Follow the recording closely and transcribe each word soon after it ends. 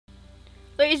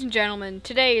Ladies and gentlemen,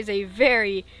 today is a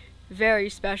very, very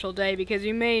special day because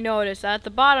you may notice at the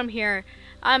bottom here,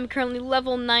 I'm currently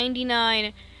level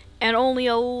 99 and only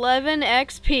 11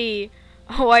 XP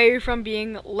away from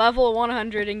being level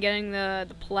 100 and getting the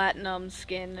platinum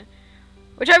skin,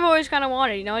 which I've always kind of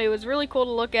wanted. You know, it was really cool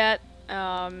to look at.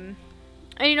 And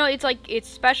you know, it's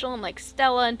special and like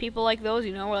Stella and people like those,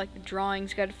 you know, where like the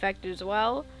drawings get affected as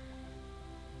well.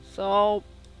 So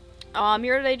I'm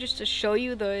here today just to show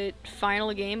you the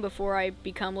final game before I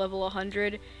become level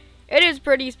 100. It is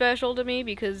pretty special to me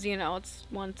because, you know, it's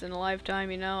once in a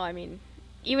lifetime, you know. I mean,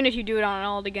 even if you do it on an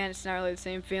alt again, it's not really the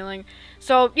same feeling.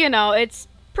 So, you know, it's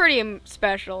pretty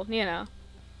special, you know.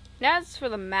 Now, as for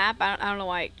the map, I don't know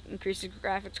why it increases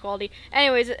graphics quality.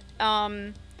 Anyways,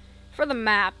 for the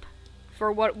map,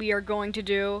 for what we are going to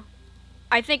do,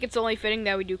 I think it's only fitting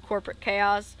that we do Corporate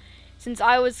Chaos, since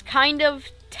I was kind of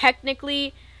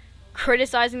technically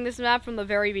criticizing this map from the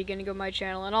very beginning of my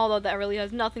channel, and although that really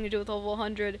has nothing to do with level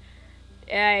 100,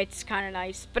 it's kind of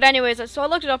nice. But anyways, so I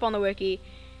looked it up on the wiki.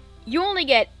 You only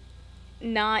get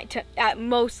at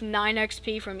most 9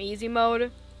 XP from easy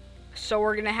mode, so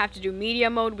we're gonna have to do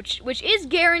medium mode, which is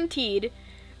guaranteed,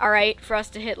 alright, for us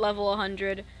to hit level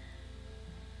 100.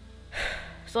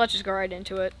 So let's just go right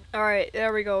into it. Alright,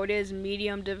 there we go. It is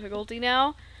medium difficulty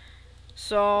now.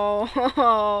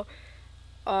 So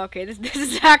okay, this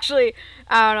is actually,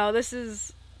 I don't know, this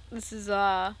is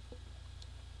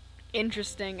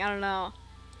interesting. I don't know.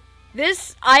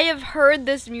 I have heard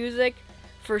this music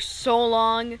for so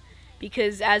long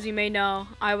because, as you may know,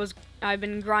 I've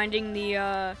been grinding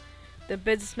the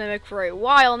Business Mimic for a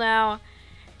while now.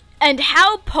 And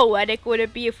how poetic would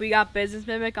it be if we got Business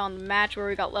Mimic on the match where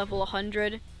we got level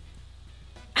 100?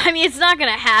 I mean, it's not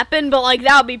gonna happen, but like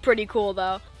that would be pretty cool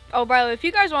though. Oh, by the way, if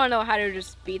you guys want to know how to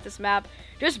just beat this map,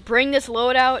 just bring this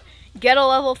loadout, get a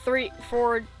level 3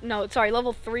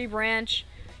 branch.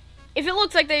 If it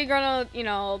looks like they're gonna, you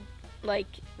know, like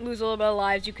lose a little bit of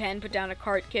lives, you can put down a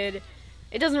cart kid.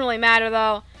 It doesn't really matter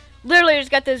though. Literally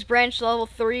just get this branch to level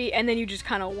 3 and then you just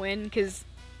kind of win, because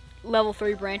level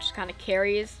 3 branch just kind of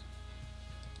carries.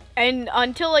 And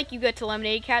until like you get to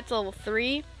Lemonade Cat to level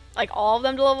 3, like all of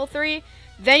them to level 3,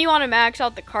 then you want to max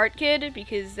out the cart kid,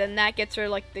 because then that gets her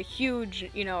like the huge,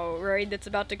 you know, raid that's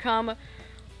about to come.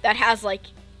 That has like,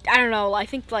 I don't know, I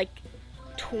think like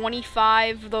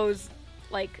 25 of those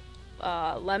like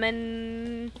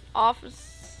lemon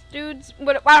office dudes.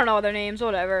 What, I don't know their names,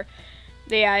 whatever.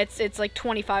 Yeah, it's like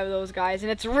 25 of those guys,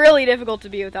 and it's really difficult to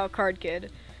be without cart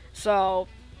kid. So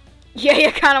yeah,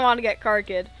 you kind of want to get cart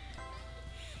kid.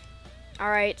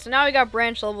 Alright, so now we got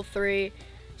branch level 3.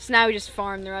 So now we just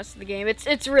farm the rest of the game.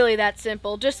 It's really that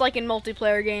simple. Just like in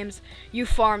multiplayer games, you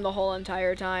farm the whole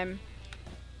entire time.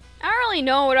 I don't really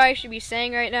know what I should be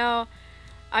saying right now.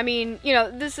 I mean, you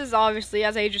know, this is obviously,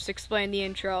 as I just explained the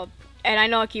intro, and I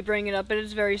know I keep bringing it up, but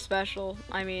it's very special.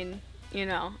 I mean, you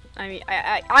know, I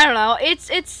don't know.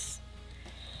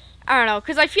 I don't know,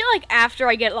 because I feel like after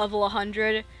I get level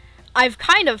 100, I've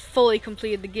kind of fully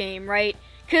completed the game, right?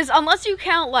 Because unless you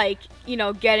count, like, you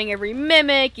know, getting every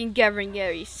mimic and getting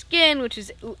every skin, which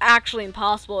is actually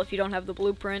impossible if you don't have the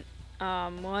blueprint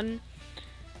one,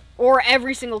 or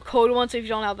every single code one, so if you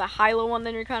don't have the Hilo one,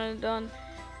 then you're kind of done.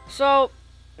 So,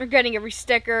 you're getting every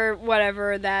sticker,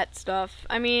 whatever, that stuff.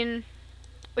 I mean,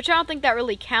 which I don't think that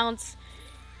really counts,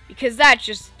 because that's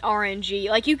just RNG.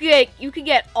 Like, you could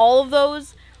get all of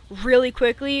those really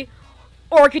quickly,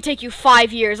 or it could take you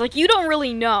 5 years. Like, you don't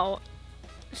really know.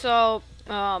 So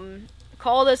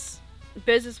call this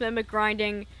Business Mimic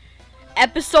grinding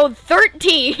episode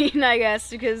 13, I guess,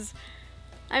 because,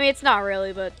 I mean, it's not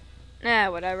really, but,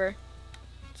 whatever.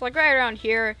 It's like right around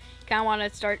here, you kind of want to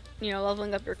start, you know,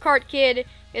 leveling up your cart kid.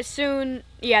 As soon,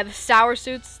 yeah, the sour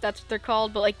suits, that's what they're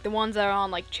called, but, like, the ones that are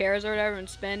on, like, chairs or whatever and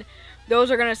spin,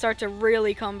 those are going to start to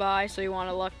really come by, so you want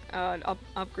to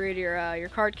upgrade your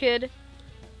cart kid,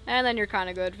 and then you're kind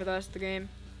of good for the rest of the game.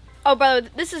 Oh, by the way,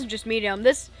 this isn't just medium.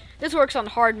 This works on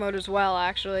hard mode as well,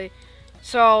 actually.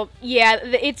 So yeah,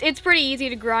 it's pretty easy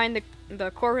to grind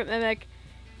the corporate mimic.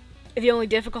 The only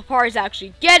difficult part is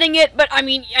actually getting it. But I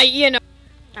mean, you know.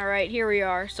 All right, here we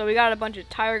are. So we got a bunch of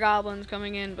tire goblins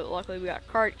coming in, but luckily we got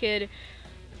cart kid,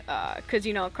 because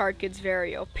you know cart kid's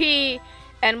very OP,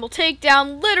 and will take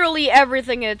down literally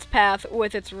everything in its path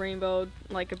with its rainbow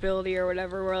like ability or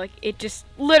whatever, where like it just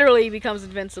literally becomes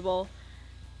invincible.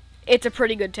 It's a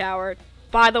pretty good tower.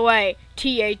 By the way,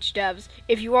 TH devs,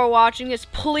 if you are watching this,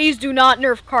 please do not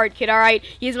nerf Cart Kid, alright?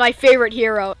 He's my favorite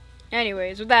hero.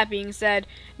 Anyways, with that being said,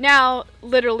 now,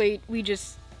 literally, we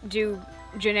just do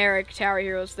generic Tower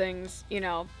Heroes things. You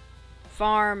know,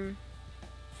 farm,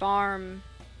 farm,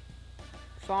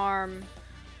 farm,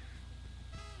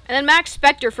 And then Max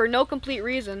Spectre for no complete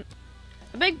reason.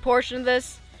 A big portion of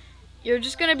this, you're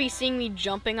just gonna be seeing me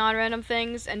jumping on random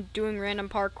things and doing random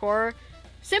parkour.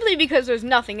 Simply because there's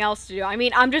nothing else to do. I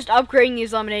mean, I'm just upgrading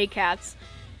these lemonade cats.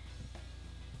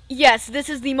 Yes, this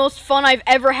is the most fun I've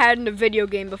ever had in a video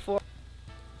game before.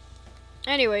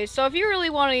 Anyway, so if you really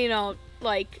want to,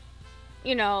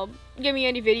 give me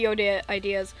any video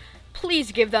ideas,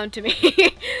 please give them to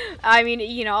me. I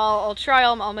mean, I'll try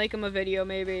them. I'll make them a video,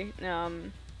 maybe.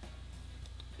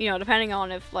 Depending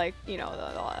on if,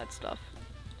 all that stuff.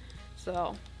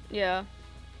 So, yeah.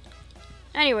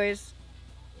 Anyways,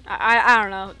 I don't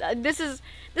know. This is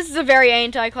a very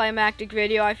anticlimactic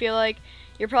video, I feel like.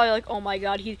 You're probably like, oh my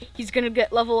god, he's gonna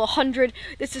get level 100.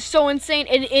 This is so insane.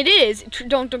 And it is.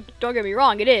 Don't get me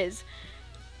wrong, it is.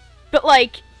 But,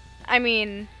 I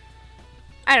mean,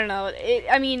 I don't know.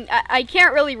 I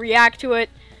can't really react to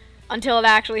it until it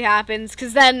actually happens.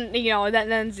 Because then,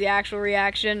 then's the actual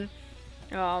reaction.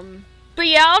 But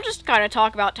yeah, I'll just kind of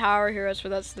talk about Tower Heroes for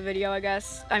the rest of the video, I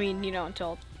guess. I mean,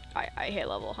 until I hit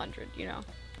level 100,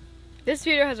 This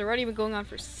video has already been going on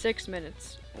for 6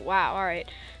 minutes. Wow, alright.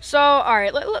 So,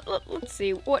 alright, let's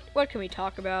see. What can we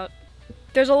talk about?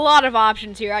 There's a lot of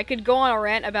options here. I could go on a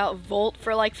rant about Volt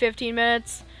for 15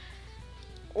 minutes.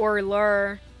 Or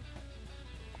Lure.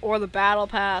 Or the Battle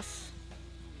Pass.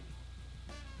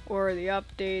 Or the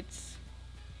updates.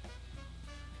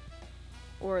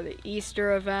 Or the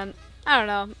Easter event. I don't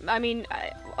know. I mean,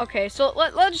 okay, so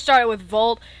let's start with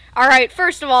Volt. Alright,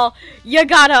 first of all, you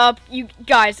you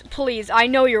guys, please, I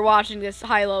know you're watching this,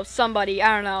 Hilo, somebody,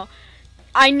 I don't know.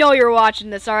 I know you're watching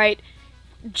this, alright?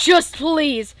 Just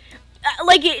please,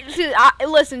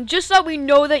 listen, just so we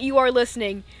know that you are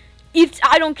listening,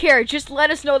 I don't care, just let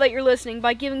us know that you're listening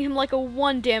by giving him a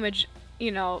 1 damage,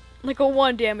 a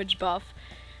 1 damage buff.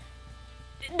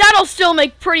 That'll still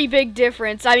make pretty big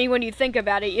difference, I mean, when you think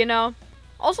about it,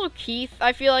 Also, Keith,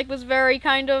 I feel like, was very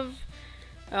kind of,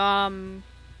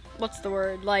 what's the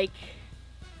word, I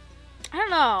don't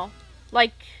know,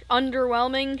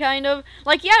 underwhelming, kind of.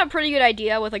 He had a pretty good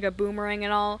idea with, a boomerang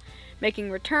and all, making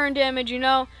return damage,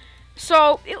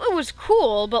 So, it was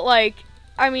cool, but,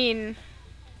 I mean,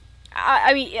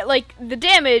 the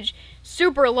damage,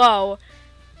 super low,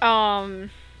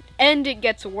 and it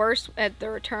gets worse at the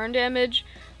return damage,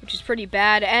 which is pretty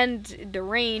bad, and the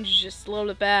range is just a little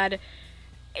bit bad.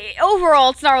 Overall,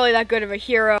 it's not really that good of a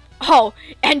hero. Oh,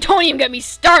 and don't even get me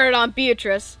started on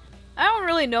Beatrice. I don't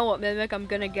really know what Mimic I'm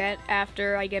gonna get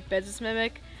after I get Business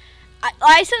Mimic.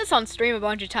 I said this on stream a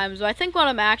bunch of times, but I think what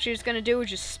I'm actually just gonna do is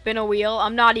just spin a wheel.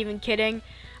 I'm not even kidding.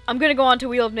 I'm gonna go on to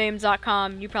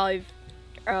wheelofnames.com. You probably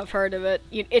have heard of it.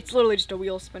 It's literally just a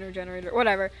wheel spinner generator,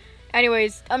 whatever.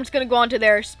 Anyways, I'm just gonna go onto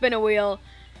there, spin a wheel,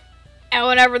 and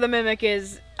whatever the Mimic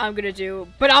is, I'm gonna do.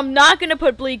 But I'm not gonna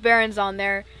put Bleak Barons on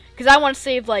there. Because I want to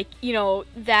save,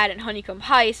 that and Honeycomb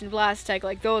Heist and Blast Tech,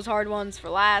 those hard ones for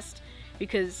last.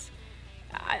 Because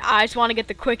I just want to get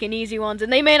the quick and easy ones.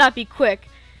 And they may not be quick,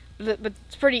 but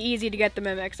it's pretty easy to get the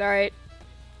Mimics, alright?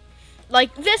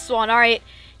 This one, alright?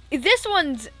 This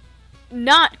one's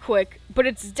not quick, but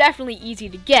it's definitely easy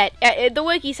to get. The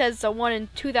wiki says it's a 1 in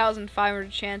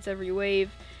 2,500 chance every wave.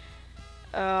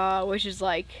 Which is,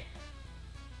 I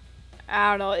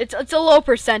don't know. It's a low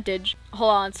percentage.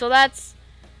 Hold on, so that's...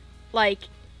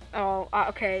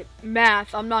 okay,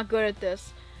 math, I'm not good at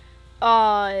this.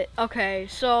 Okay,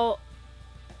 so,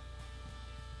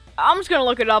 I'm just gonna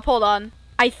look it up, hold on.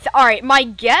 Alright, my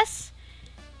guess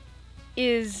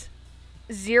is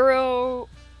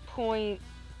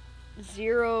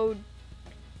 0.0...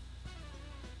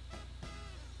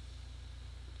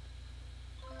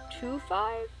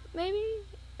 .25, maybe?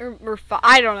 Or 5,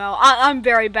 I don't know. I'm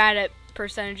very bad at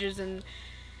percentages and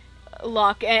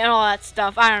luck and all that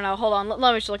stuff. I don't know. Hold on.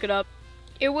 Let me just look it up.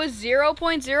 It was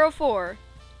 0.04.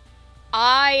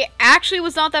 I actually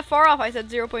was not that far off. I said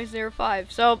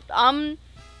 0.05. So, I'm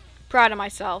proud of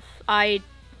myself.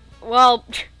 Well,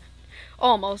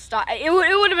 almost. It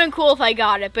would have been cool if I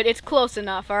got it, but it's close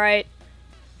enough, alright?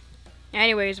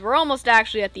 Anyways, we're almost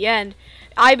actually at the end.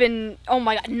 I've been, oh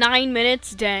my god, 9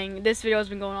 minutes? Dang, this video's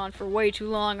been going on for way too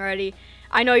long already.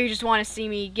 I know you just want to see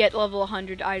me get level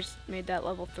 100. I just made that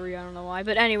level 3. I don't know why.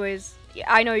 But anyways,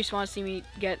 I know you just want to see me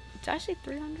get... Did I say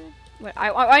 300? Wait,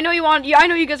 I know you want... Yeah, I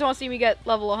know you guys want to see me get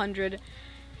level 100.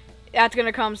 That's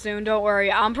gonna come soon. Don't worry.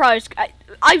 I'm probably...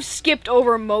 I've skipped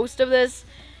over most of this.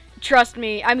 Trust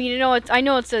me. I mean, I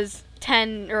know it says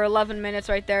 10 or 11 minutes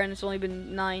right there, and it's only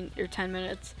been 9 or 10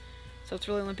 minutes. So it's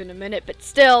really only been a minute. But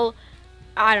still,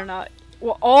 I don't know.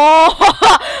 Well,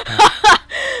 oh!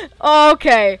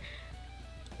 Okay.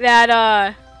 That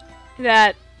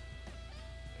would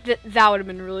have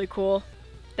been really cool.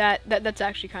 That's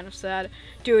actually kind of sad.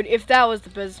 Dude, if that was the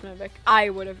Business Mimic, I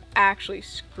would have actually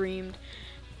screamed.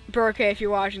 Burke, if you're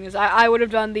watching this, I would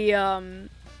have done the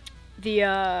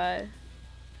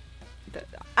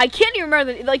I can't even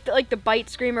remember the bite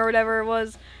scream or whatever it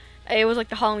was. It was like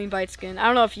the Halloween bite skin. I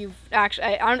don't know if you've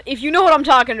actually if you know what I'm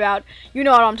talking about, you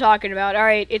know what I'm talking about. All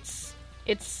right,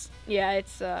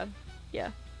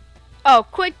 yeah. Oh,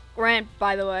 quick rant,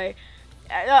 by the way.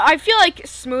 I feel like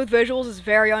smooth visuals is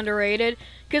very underrated.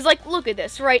 Cause like, look at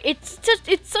this, right? It's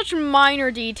such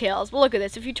minor details. But look at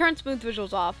this. If you turn smooth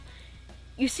visuals off,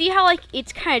 you see how like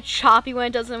it's kind of choppy when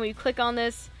it doesn't. When you click on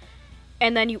this,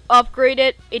 and then you upgrade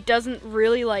it, it doesn't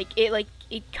really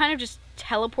it kind of just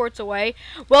teleports away.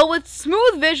 Well, with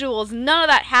smooth visuals, none of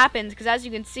that happens. Because as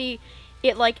you can see,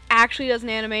 it like actually does an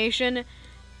animation.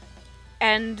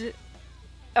 And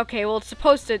okay, well, it's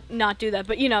supposed to not do that,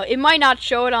 but you know, it might not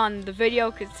show it on the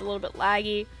video because it's a little bit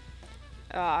laggy.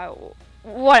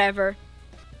 Whatever.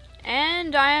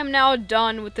 And I am now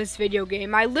done with this video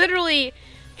game. I literally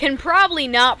can probably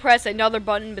not press another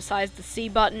button besides the C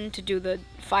button to do the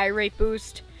fire rate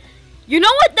boost. You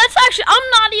know what? That's actually, I'm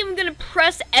not even gonna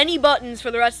press any buttons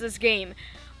for the rest of this game.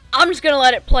 I'm just gonna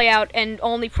let it play out and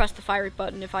only press the fire rate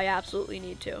button if I absolutely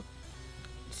need to.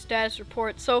 Status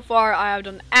report. So far, I have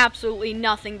done absolutely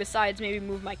nothing besides maybe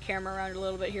move my camera around a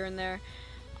little bit here and there.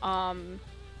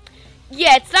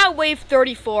 Yeah, it's not wave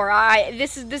 34.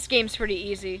 This game's pretty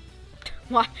easy.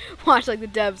 Watch like the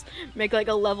devs make like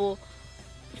a level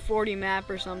 40 map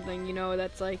or something, you know,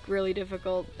 that's like really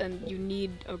difficult and you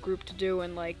need a group to do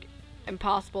and like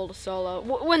impossible to solo.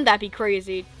 Wouldn't that be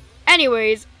crazy?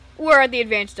 Anyways, we're at the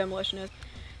Advanced Demolitionist.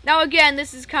 Now again,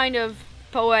 this is kind of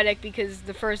poetic because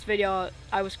the first video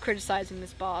I was criticizing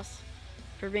this boss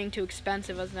for being too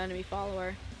expensive as an enemy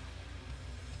follower.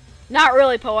 Not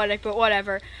really poetic, but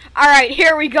whatever. Alright,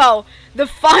 here we go. The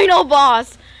final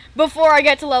boss before I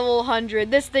get to level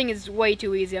 100. This thing is way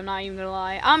too easy, I'm not even gonna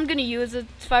lie. I'm gonna use a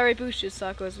fire rate boost just so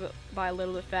it goes by a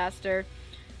little bit faster.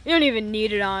 You don't even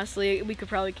need it, honestly. We could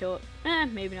probably kill it.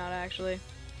 Maybe not, actually.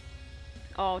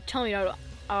 Oh, tell me no.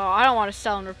 Oh, I don't want to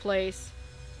sell and replace.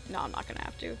 No, I'm not gonna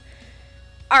have to.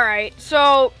 Alright,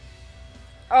 so...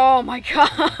 Oh my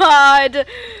god!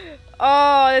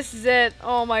 Oh, this is it.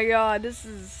 Oh my god, this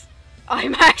is...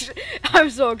 I'm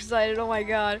so excited, oh my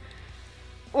god.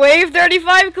 Wave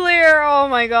 35 clear! Oh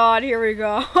my god, here we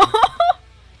go.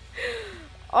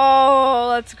 Oh,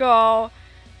 let's go.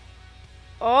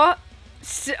 Oh,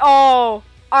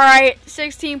 alright,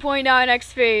 16.9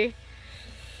 XP.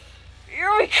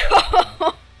 Here we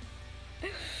go.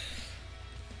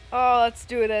 Oh, let's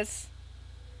do this.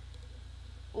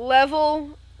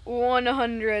 Level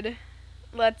 100.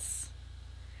 Let's...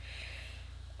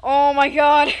 Oh my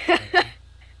god.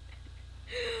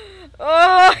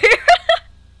 Oh,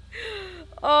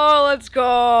 oh, let's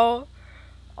go.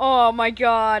 Oh my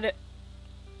god.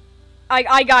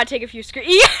 I gotta take a few screens.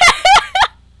 Yeah!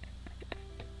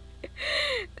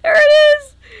 There it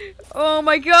is. Oh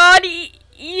my god.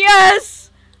 Yes.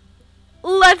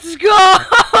 Let's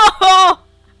go.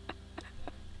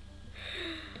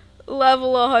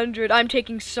 Level 100. I'm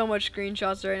taking so much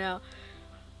screenshots right now.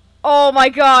 Oh my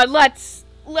god. Let's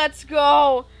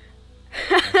go.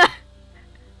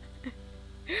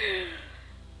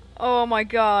 Oh my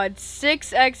god.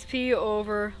 6 XP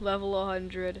over level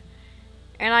 100.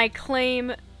 And I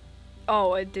claim...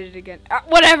 Oh, I did it again.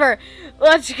 Whatever.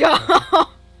 Let's go.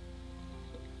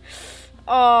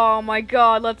 Oh my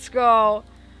god. Let's go.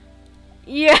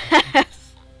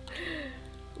 Yes.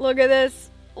 Look at this.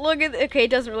 Look at... Okay,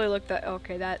 it doesn't really look that...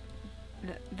 Okay, that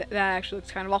actually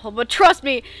looks kind of awful. But trust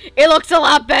me, it looks a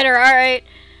lot better, alright?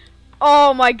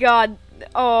 Oh my god.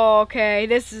 Oh, okay.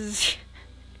 This is...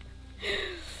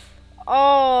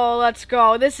 Oh, let's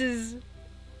go. This is...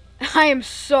 I am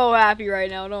so happy right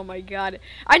now. Oh my god.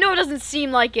 I know it doesn't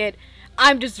seem like it.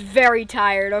 I'm just very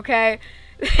tired, okay?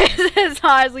 This is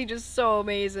honestly just so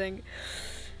amazing.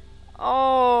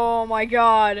 Oh my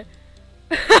god.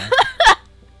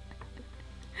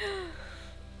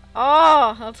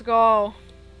 Oh, let's go.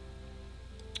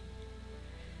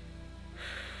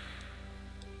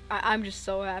 I'm just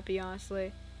so happy,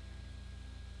 honestly.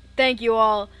 Thank you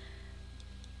all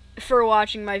for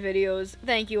watching my videos.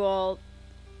 Thank you all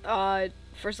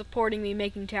for supporting me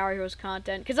making Tower Heroes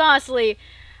content. Because honestly,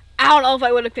 I don't know if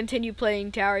I would have continued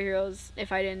playing Tower Heroes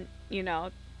if I didn't, you know,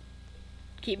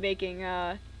 keep making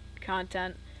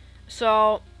content.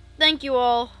 So, thank you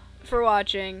all for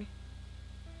watching.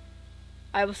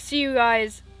 I will see you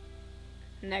guys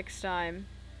next time.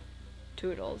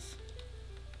 Toodles.